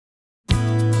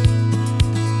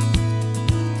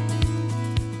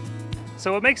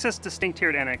So what makes us distinct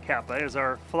here at Anacapa is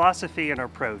our philosophy and our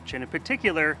approach. And in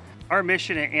particular, our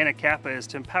mission at Anacapa is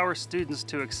to empower students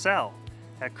to excel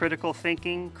at critical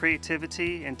thinking,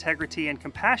 creativity, integrity, and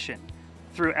compassion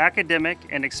through academic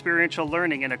and experiential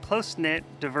learning in a close-knit,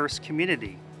 diverse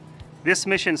community. This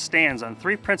mission stands on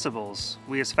three principles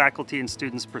we as faculty and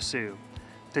students pursue: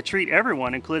 to treat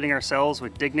everyone, including ourselves,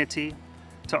 with dignity,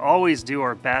 to always do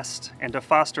our best, and to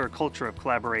foster a culture of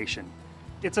collaboration.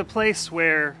 It's a place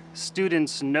where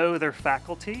students know their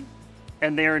faculty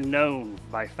and they are known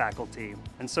by faculty.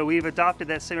 And so we've adopted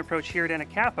that same approach here at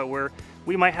Anacapa, where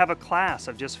we might have a class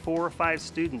of just 4 or 5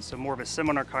 students, so more of a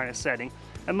seminar kind of setting.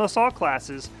 And most all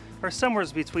classes are somewhere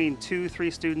between 2,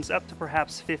 3 students up to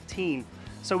perhaps 15.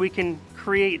 So we can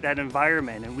create that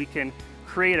environment and we can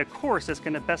create a course that's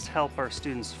going to best help our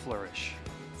students flourish.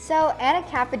 So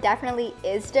Anacapa definitely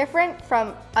is different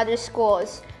from other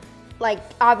schools. Like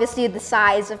obviously the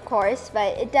size, of course,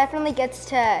 but it definitely gets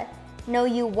to know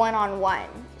you one-on-one.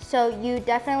 So you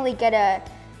definitely get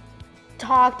to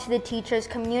talk to the teachers,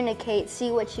 communicate,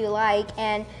 see what you like,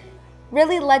 and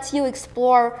really lets you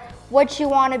explore what you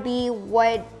want to be,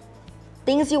 what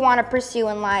things you want to pursue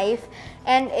in life,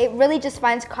 and it really just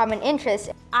finds common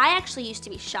interest. I actually used to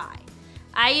be shy.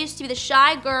 I used to be the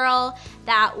shy girl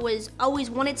that was always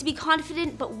wanted to be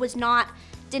confident but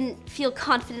didn't feel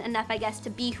confident enough, I guess, to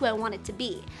be who I wanted to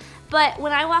be. But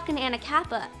when I walk into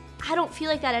Anacapa, I don't feel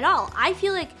like that at all. I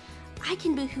feel like I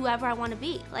can be whoever I want to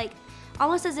be, like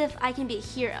almost as if I can be a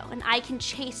hero and I can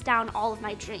chase down all of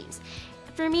my dreams.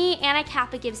 For me,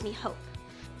 Anacapa gives me hope.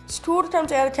 It's cool to come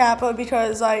to Anacapa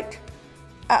because like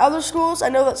at other schools, I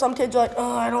know that some kids are like,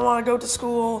 oh, I don't want to go to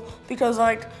school because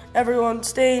like everyone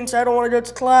stinks, I don't want to go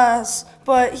to class.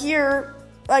 But here,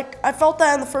 like I felt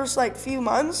that in the first like few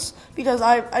months because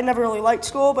I never really liked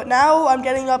school, but now I'm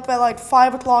getting up at like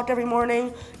 5 o'clock every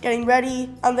morning, getting ready,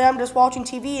 and then I'm just watching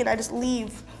TV and I just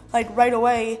leave like right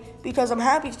away because I'm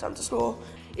happy to come to school.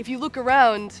 If you look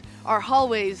around, our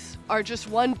hallways are just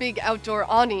one big outdoor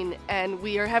awning, and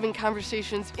we are having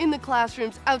conversations in the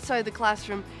classrooms, outside the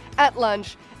classroom, at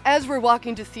lunch, as we're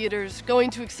walking to theaters, going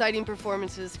to exciting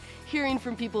performances, hearing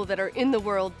from people that are in the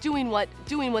world, doing what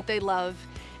they love,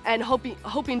 and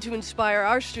hoping to inspire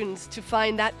our students to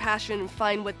find that passion and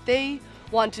find what they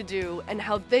want to do and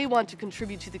how they want to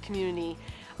contribute to the community.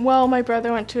 Well, my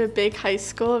brother went to a big high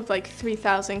school of like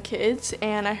 3,000 kids,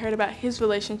 and I heard about his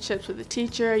relationships with the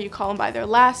teacher. You call them by their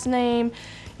last name.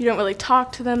 You don't really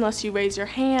talk to them unless you raise your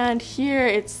hand. Here,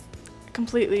 it's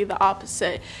completely the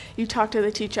opposite. You talk to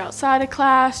the teacher outside of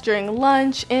class, during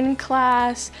lunch, in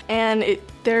class, and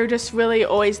they're just really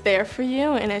always there for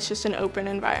you, and it's just an open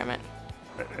environment.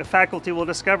 A faculty will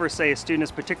discover, say, a student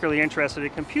is particularly interested in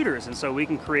computers, and so we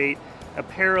can create a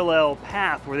parallel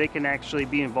path where they can actually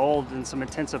be involved in some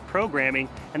intensive programming,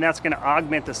 and that's going to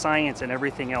augment the science and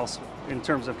everything else in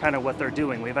terms of kind of what they're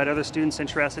doing. We've had other students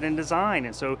interested in design,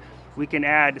 and so we can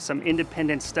add some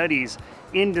independent studies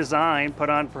in design put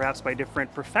on perhaps by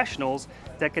different professionals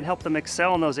that can help them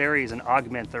excel in those areas and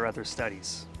augment their other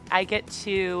studies. I get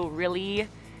to really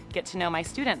get to know my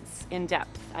students in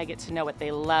depth. I get to know what they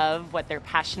love, what they're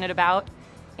passionate about,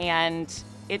 and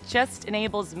it just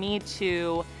enables me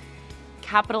to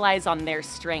capitalize on their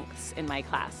strengths in my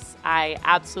class. I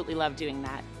absolutely love doing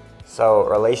that. So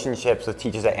relationships with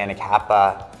teachers at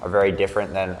Anacapa are very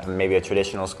different than maybe a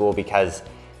traditional school because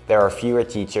there are fewer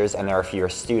teachers and there are fewer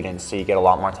students, so you get a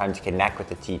lot more time to connect with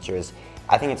the teachers.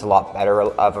 I think it's a lot better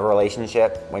of a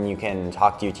relationship when you can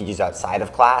talk to your teachers outside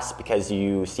of class because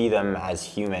you see them as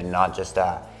human, not just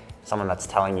someone that's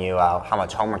telling you how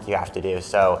much homework you have to do.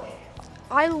 So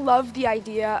I love the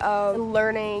idea of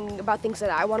learning about things that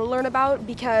I want to learn about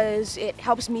because it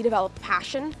helps me develop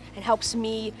passion and helps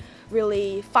me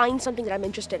really find something that I'm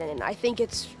interested in. And I think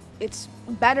it's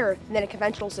better than a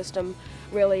conventional system,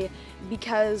 really,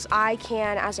 because I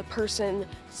can, as a person,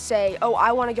 say, oh,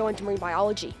 I want to go into marine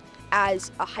biology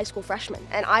as a high school freshman,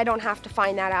 and I don't have to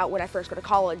find that out when I first go to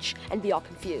college and be all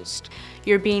confused.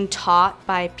 You're being taught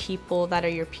by people that are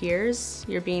your peers,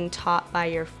 you're being taught by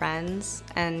your friends,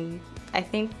 and I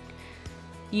think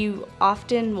you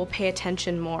often will pay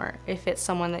attention more if it's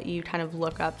someone that you kind of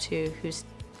look up to who's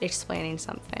explaining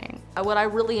something. What I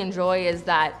really enjoy is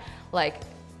that like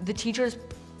the teachers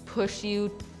push you,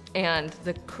 and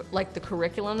the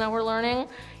curriculum that we're learning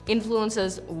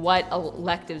influences what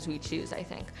electives we choose, I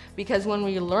think. Because when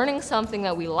we're learning something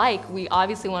that we like, we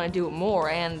obviously want to do it more,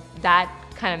 and that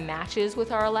kind of matches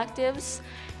with our electives.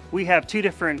 We have 2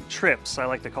 different trips, I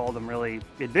like to call them really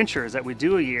adventures, that we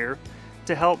do a year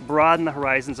to help broaden the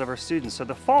horizons of our students. So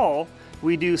the fall,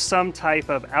 we do some type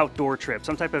of outdoor trip,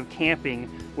 some type of camping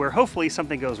where hopefully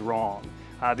something goes wrong.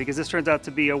 because this turns out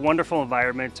to be a wonderful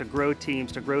environment to grow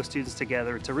teams, to grow students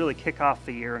together, to really kick off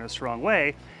the year in a strong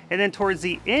way. And then towards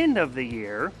the end of the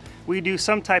year, we do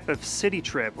some type of city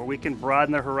trip where we can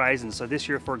broaden the horizon. So this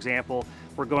year, for example,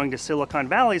 we're going to Silicon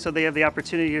Valley, so they have the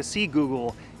opportunity to see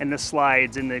Google and the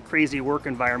slides and the crazy work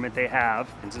environment they have.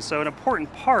 And so an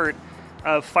important part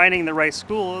of finding the right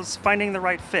school is finding the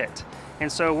right fit.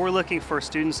 And so we're looking for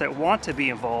students that want to be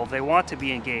involved, they want to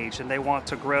be engaged, and they want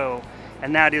to grow.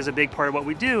 And that is a big part of what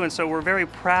we do. And so we're very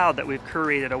proud that we've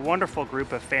curated a wonderful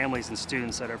group of families and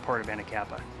students that are part of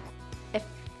Anacapa. If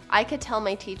I could tell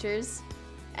my teachers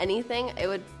anything, it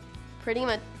would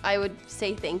I would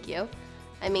say thank you.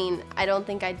 I mean, I don't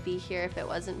think I'd be here if it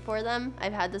wasn't for them.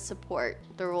 I've had the support,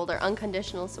 their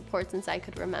unconditional support since I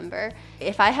could remember.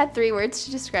 If I had 3 words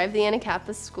to describe the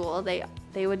Anacapa School,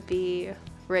 they would be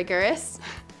rigorous,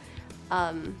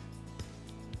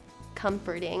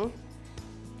 comforting,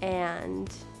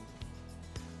 and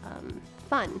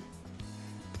fun.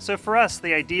 So for us,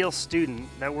 the ideal student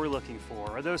that we're looking for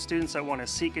are those students that want to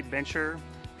seek adventure,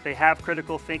 they have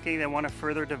critical thinking, they want to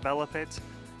further develop it,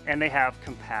 and they have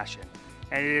compassion.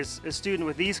 And it is a student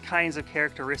with these kinds of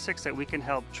characteristics that we can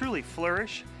help truly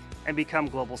flourish and become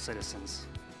global citizens.